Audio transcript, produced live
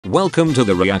Welcome to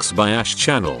the Reacts by Ash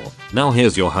channel. Now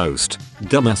here's your host,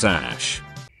 Dumbass Ash.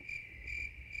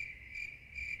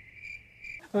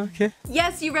 Okay.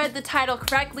 Yes, you read the title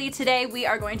correctly. Today we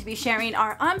are going to be sharing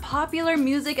our unpopular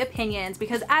music opinions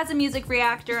because as a music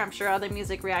reactor, I'm sure other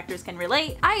music reactors can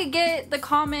relate, I get the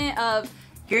comment of,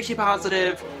 You're too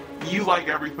positive. You like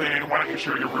everything, why don't you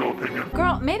share your real opinion?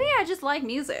 girl, maybe I just like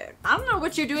music. I don't know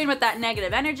what you're doing with that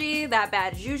negative energy, that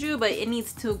bad juju, but it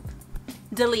needs to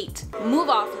delete. Move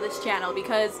off of this channel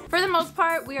because for the most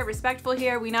part, we are respectful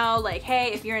here. We know like,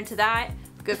 hey, if you're into that,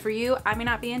 good for you. I may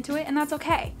not be into it and that's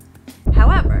okay.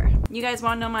 However, you guys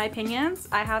want to know my opinions?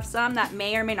 I have some that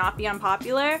may or may not be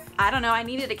unpopular. I don't know, I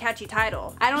needed a catchy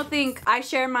title. I don't think I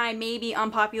share my maybe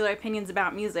unpopular opinions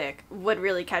about music would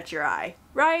really catch your eye,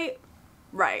 right?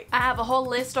 Right. I have a whole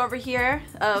list over here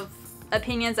of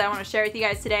opinions I want to share with you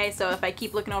guys today, so if I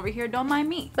keep looking over here, don't mind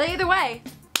me. But either way,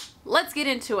 let's get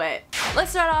into it.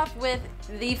 Let's start off with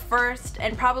the first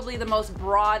and probably the most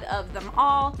broad of them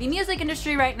all. The music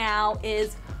industry right now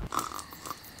is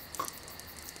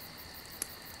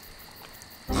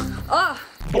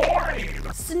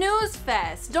snooze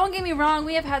fest. Don't get me wrong,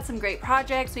 we have had some great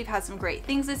projects, we've had some great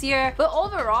things this year, but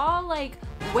overall, like,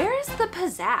 where is the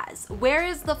pizzazz? Where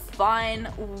is the fun?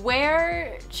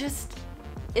 Where just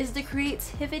is the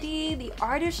creativity, the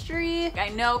artistry? I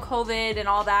know COVID and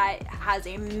all that has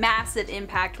a massive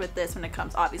impact with this when it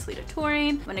comes obviously to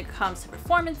touring, when it comes to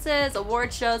performances,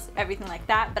 award shows, everything like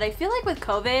that. But I feel like with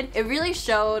COVID, it really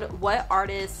showed what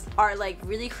artists are like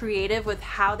really creative with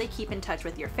how they keep in touch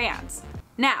with your fans.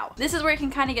 Now, this is where it can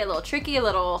kind of get a little tricky, a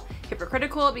little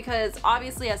hypocritical, because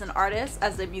obviously as an artist,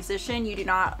 as a musician, you do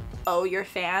not owe your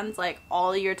fans like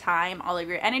all of your time, all of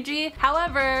your energy.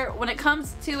 However, when it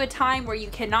comes to a time where you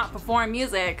cannot perform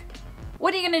music,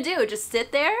 what are you gonna do? Just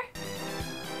sit there?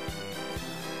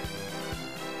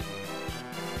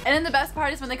 And then the best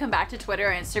part is when they come back to Twitter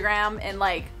or Instagram and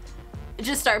like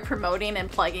just start promoting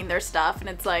and plugging their stuff, and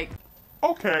it's like,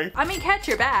 Okay. I mean, catch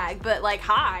your bag, but like,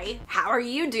 hi, how are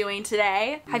you doing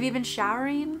today? Have you been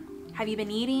showering? Have you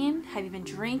been eating? Have you been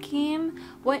drinking?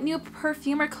 What new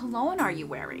perfume or cologne are you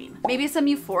wearing? Maybe some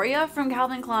Euphoria from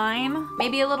Calvin Klein?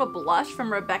 Maybe a little blush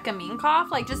from Rebecca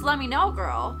Minkoff? Like, just let me know,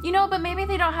 girl. You know, but maybe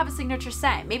they don't have a signature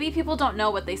scent. Maybe people don't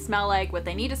know what they smell like, what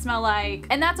they need to smell like.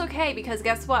 And that's okay, because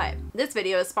guess what? This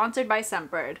video is sponsored by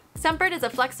Scentbird. Scentbird is a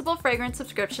flexible fragrance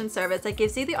subscription service that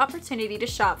gives you the opportunity to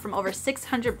shop from over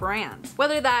 600 brands.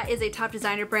 Whether that is a top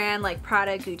designer brand like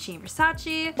Prada, Gucci, and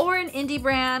Versace, or an indie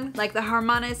brand like the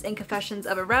Harmonious and Confessions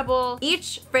of a Rebel,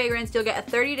 each fragrance you'll get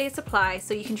a 30-day supply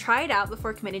so you can try it out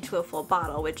before committing to a full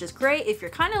bottle, which is great if you're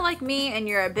kind of like me and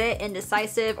you're a bit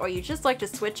indecisive or you just like to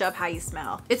switch up how you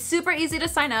smell. It's super easy to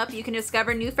sign up. You can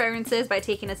discover new fragrances by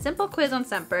taking a simple quiz on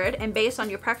Scentbird, and based on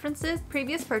your preferences,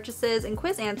 previous purchases, and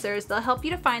quiz answers, they'll help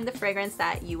you to find the fragrance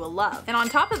that you will love. And on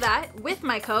top of that, with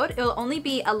my code, it will only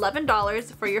be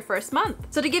 $11 for your first month.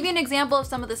 So to give you an example of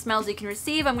some of the smells you can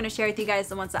receive, I'm going to share with you guys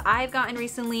the ones that I've gotten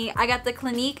recently. I got the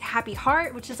Clinique Happy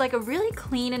Heart, which is like a really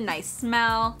clean and nice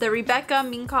smell. The Rebecca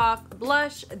Minkoff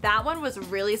blush, that one was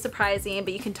really surprising,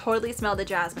 but you can totally smell the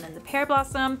jasmine and the pear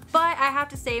blossom. But I have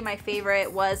to say my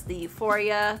favorite was the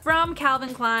Euphoria from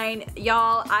Calvin Klein.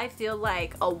 Y'all, I feel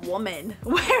like a woman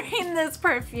wearing this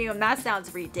perfume. That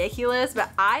sounds ridiculous, but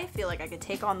I feel like I could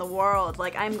take on the world.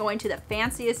 Like I'm going to the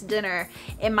fanciest dinner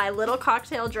in my little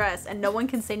cocktail dress and no one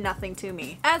can say nothing to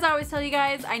me. As I always tell you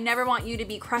guys, I never want you to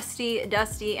be crusty,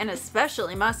 dusty, and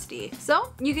especially musty.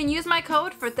 So you can use my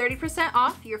code for 30%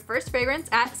 off your first fragrance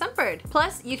at Scentbird.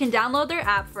 Plus, you can download their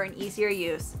app for an easier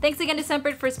use. Thanks again to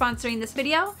Scentbird for sponsoring this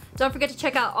video. Don't forget to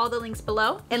check out all the links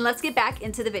below, and let's get back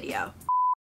into the video.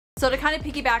 So to kind of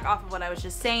piggyback off of what I was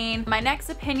just saying, my next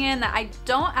opinion that I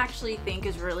don't actually think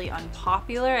is really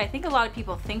unpopular. I think a lot of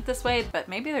people think this way, but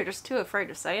maybe they're just too afraid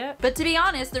to say it. But to be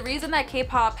honest, the reason that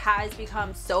K-pop has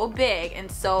become so big and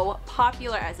so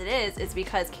popular as it is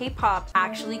because K-pop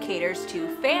actually caters to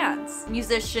fans.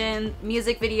 Musicians,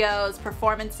 music videos,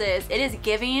 performances, it is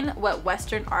giving what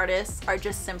Western artists are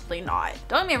just simply not.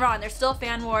 Don't get me wrong, there's still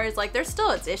fan wars, like there's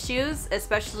still its issues,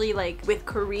 especially like with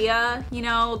Korea, you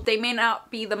know, they may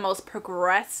not be the most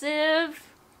progressive,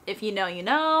 if you know, you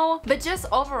know, but just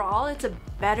overall it's a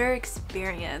better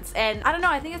experience. And I don't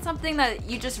know, I think it's something that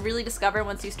you just really discover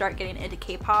once you start getting into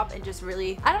K-pop and just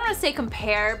really, I don't want to say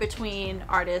compare between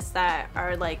artists that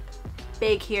are like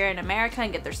big here in America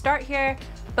and get their start here,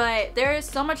 but there is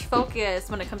so much focus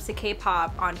when it comes to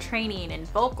K-pop on training and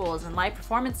vocals and live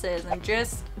performances and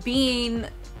just being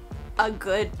a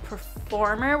good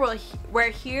performer, where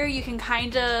here you can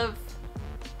kind of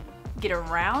get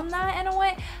around that in a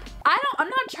way. I'm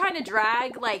not trying to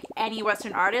drag like any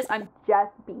Western artist. I'm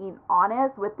just being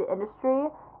honest with the industry.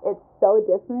 It's so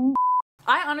different.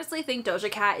 I honestly think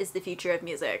Doja Cat is the future of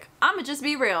music. I'ma just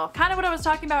be real. Kind of what I was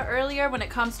talking about earlier when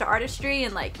it comes to artistry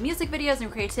and like music videos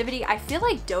and creativity. I feel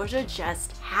like Doja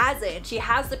just has it. She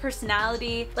has the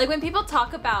personality. Like when people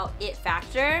talk about it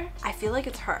factor, I feel like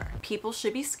it's her. People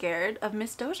should be scared of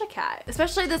Miss Doja Cat.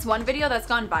 Especially this one video that's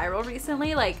gone viral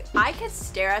recently. Like I could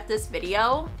stare at this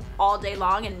video all day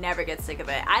long and never get sick of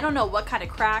it. I don't know what kind of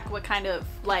crack, what kind of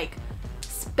like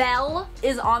spell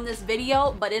is on this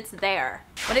video, but it's there.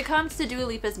 When it comes to Dua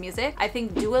Lipa's music, I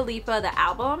think Dua Lipa, the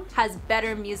album, has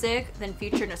better music than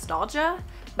Future Nostalgia,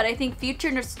 but I think Future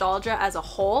Nostalgia as a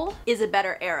whole is a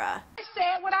better era. I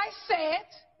said what I said,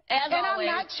 and I'm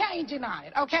not changing on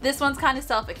it, okay? This one's kind of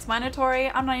self-explanatory.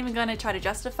 I'm not even gonna try to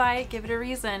justify it. Give it a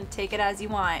reason. Take it as you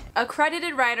want. A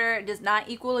credited writer does not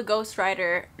equal a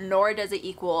ghostwriter, nor does it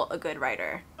equal a good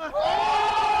writer.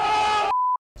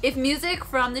 If music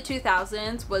from the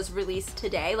 2000s was released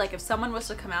today, like if someone was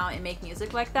to come out and make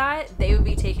music like that, they would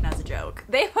be taken as a joke.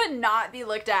 They would not be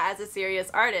looked at as a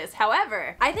serious artist.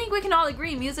 However, I think we can all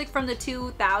agree music from the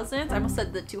 2000s, I almost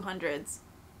said the 200s.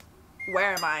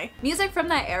 Where am I? Music from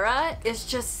that era is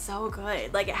just so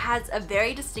good. Like it has a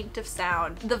very distinctive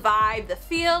sound. The vibe, the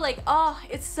feel, like, oh,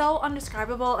 it's so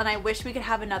undescribable, and I wish we could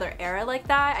have another era like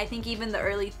that. I think even the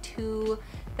early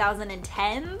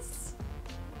 2010s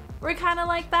were kind of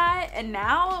like that, and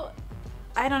now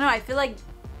I don't know, I feel like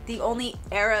the only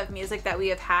era of music that we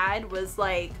have had was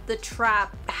like the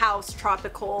trap house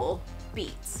tropical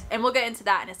beats, and we'll get into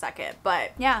that in a second.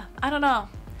 But yeah, I don't know,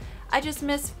 I just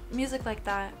miss music like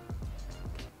that.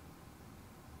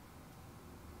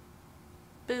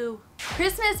 Boo.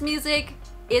 Christmas music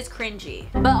is cringy,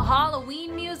 but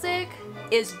Halloween music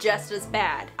is just as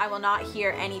bad. I will not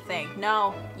hear anything.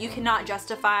 No, you cannot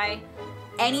justify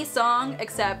any song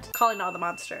except Calling All the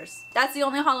Monsters. That's the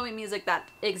only Halloween music that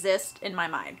exists in my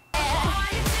mind.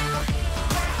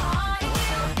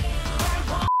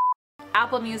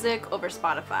 Apple Music over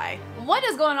Spotify. What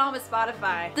is going on with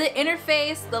Spotify? The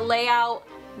interface, the layout,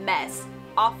 mess.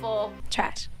 Awful.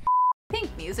 Trash. I think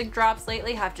music drops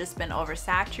lately have just been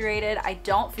oversaturated. I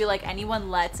don't feel like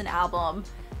anyone lets an album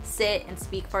sit and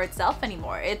speak for itself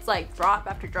anymore. It's like drop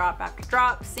after drop after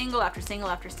drop, single after single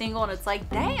after single, and it's like,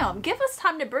 damn, give us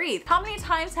time to breathe. How many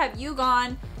times have you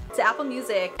gone to Apple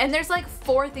Music and there's like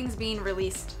 4 things being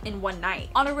released in one night?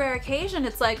 On a rare occasion,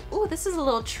 it's like, ooh, this is a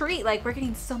little treat, like we're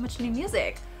getting so much new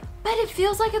music. But it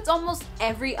feels like it's almost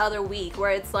every other week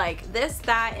where it's like this,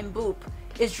 that, and boop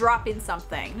is dropping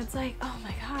something. And it's like, oh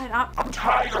my god, I'm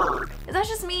tired. Is that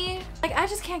just me? Like, I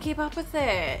just can't keep up with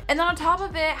it. And then on top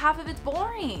of it, half of it's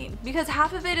boring because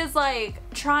half of it is like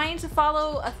trying to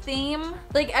follow a theme.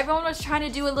 Like everyone was trying to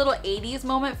do a little 80s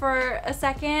moment for a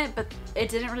second, but it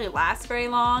didn't really last very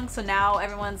long. So now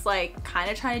everyone's like kind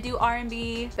of trying to do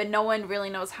R&B, but no one really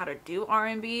knows how to do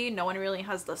R&B. No one really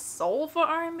has the soul for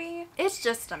R&B. It's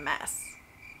just a mess.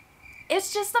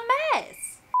 It's just a mess.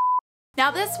 Now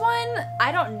this one,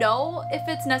 I don't know if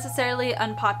it's necessarily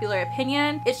unpopular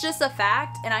opinion. It's just a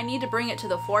fact, and I need to bring it to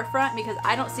the forefront because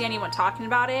I don't see anyone talking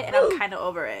about it, and I'm kind of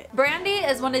over it. Brandy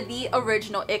is one of the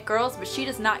original it girls, but she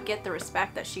does not get the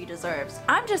respect that she deserves.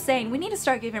 I'm just saying, we need to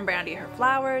start giving Brandy her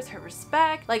flowers, her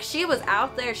respect. Like, she was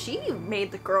out there, she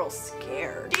made the girls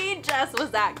scared. She just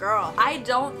was that girl. I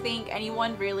don't think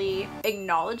anyone really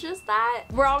acknowledges that.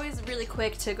 We're always really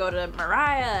quick to go to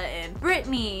Mariah and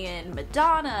Britney and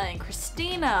Madonna and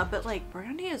Christina, but like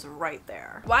Brandy is right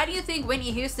there. Why do you think Whitney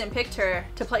Houston picked her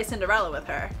to play Cinderella with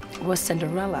her? Well,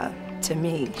 Cinderella, to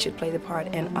me, should play the part,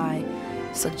 and I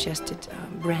suggested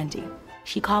Brandy.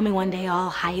 She called me one day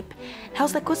all hype. I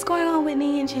was like, what's going on,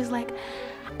 Whitney? And she's like,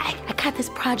 I got this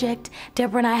project.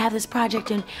 Deborah and I have this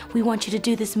project, and we want you to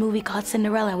do this movie called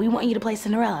Cinderella, and we want you to play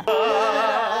Cinderella.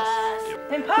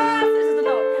 Impossible. This is the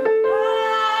note. Impossible.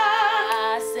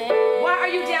 Why are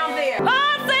you down there?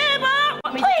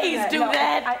 Please do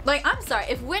that. Like, I'm sorry,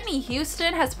 if Whitney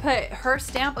Houston has put her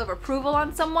stamp of approval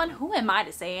on someone, who am I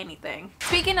to say anything?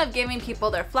 Speaking of giving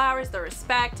people their flowers, their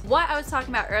respect, what I was talking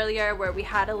about earlier where we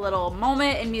had a little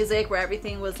moment in music where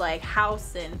everything was like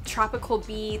house and tropical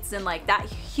beats and like that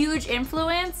huge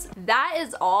influence, that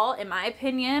is all, in my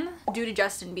opinion, due to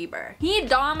Justin Bieber. He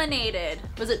dominated.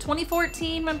 Was it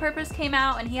 2014 when Purpose came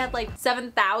out and he had like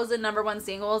 7,000 #1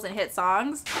 singles and hit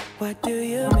songs? What do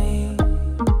you mean?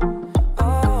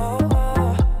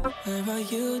 Where are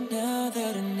you now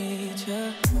that I need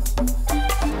you?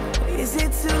 Is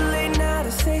it too late now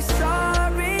to say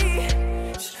sorry?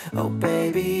 Oh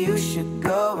baby, you should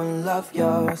go and love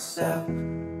yourself.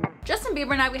 Justin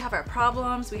Bieber and I, we have our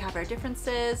problems, we have our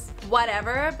differences,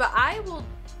 whatever, but I will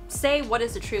say what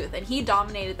is the truth, and he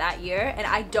dominated that year, and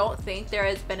I don't think there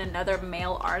has been another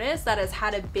male artist that has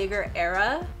had a bigger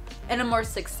era and a more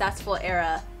successful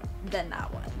era than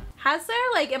that one. Has there?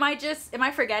 Like, am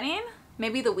I forgetting?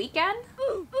 Maybe The Weeknd?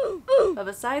 But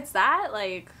besides that,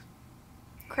 like,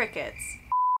 crickets.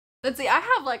 Let's see, I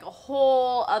have like a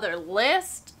whole other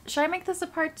list. Should I make this a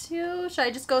part 2? Should I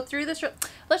just go through this?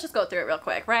 Let's just go through it real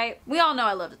quick, right? We all know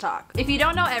I love to talk. If you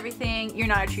don't know everything, you're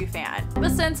not a true fan.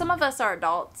 Listen, some of us are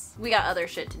adults. We got other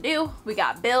shit to do. We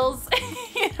got bills.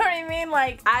 You know what I mean?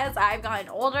 Like, as I've gotten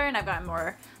older and I've gotten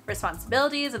more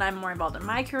responsibilities and I'm more involved in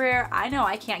my career, I know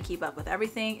I can't keep up with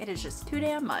everything. It is just too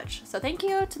damn much. So thank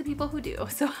you to the people who do.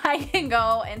 So I can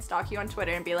go and stalk you on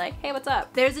Twitter and be like, hey, what's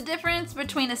up? There's a difference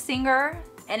between a singer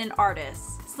and an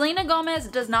artist. Selena Gomez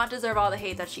does not deserve all the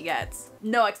hate that she gets.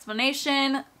 No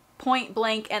explanation, point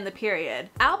blank, and the period.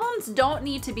 Albums don't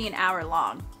need to be an hour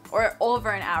long or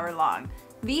over an hour long.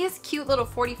 These cute little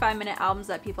 45-minute albums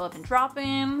that people have been dropping,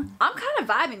 I'm kind of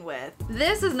vibing with.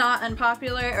 This is not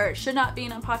unpopular, or it should not be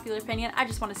an unpopular opinion. I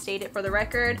just want to state it for the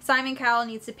record. Simon Cowell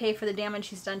needs to pay for the damage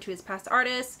he's done to his past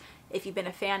artists. If you've been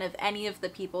a fan of any of the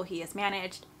people he has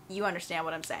managed, you understand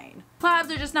what I'm saying. Collabs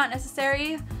are just not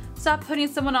necessary. Stop putting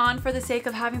someone on for the sake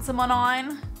of having someone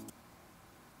on.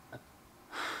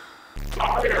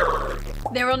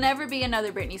 There will never be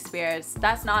another Britney Spears.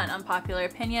 That's not an unpopular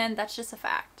opinion, that's just a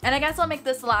fact. And I guess I'll make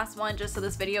this the last one just so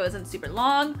this video isn't super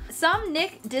long. Some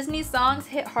Nick Disney songs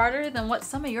hit harder than what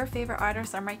some of your favorite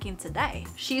artists are making today.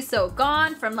 She's So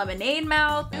Gone from Lemonade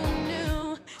Mouth.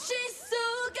 She's so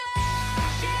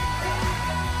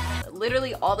good.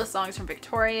 Literally all the songs from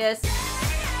Victorious.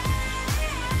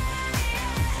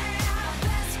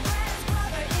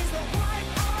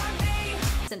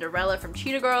 Cinderella from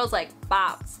Cheetah Girls, like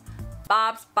bops,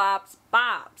 bops, bops,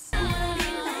 bops.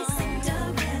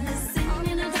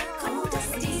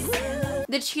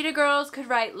 The Cheetah Girls could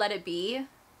write Let It Be,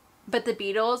 but the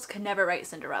Beatles could never write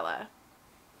Cinderella.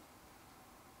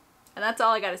 And that's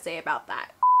all I gotta say about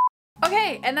that.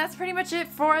 Okay, and that's pretty much it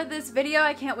for this video.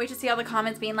 I can't wait to see all the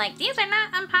comments being like, these are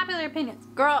not unpopular opinions.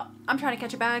 Girl, I'm trying to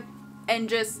catch a bag and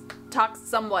just talk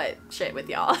somewhat shit with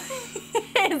y'all.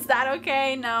 Is that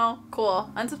okay? No?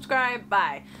 Cool. Unsubscribe.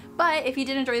 Bye. But if you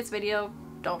did enjoy this video,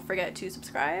 don't forget to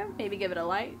subscribe. Maybe give it a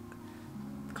like.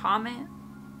 Comment.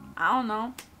 I don't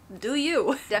know. Do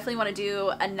you. Definitely want to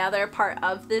do another part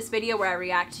of this video where I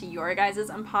react to your guys'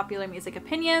 unpopular music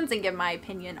opinions and give my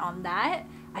opinion on that.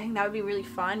 I think that would be really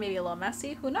fun. Maybe a little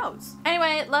messy. Who knows?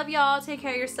 Anyway, love y'all. Take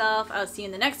care of yourself. I'll see you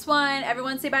in the next one.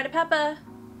 Everyone say bye to Peppa.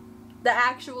 The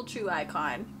actual true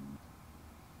icon.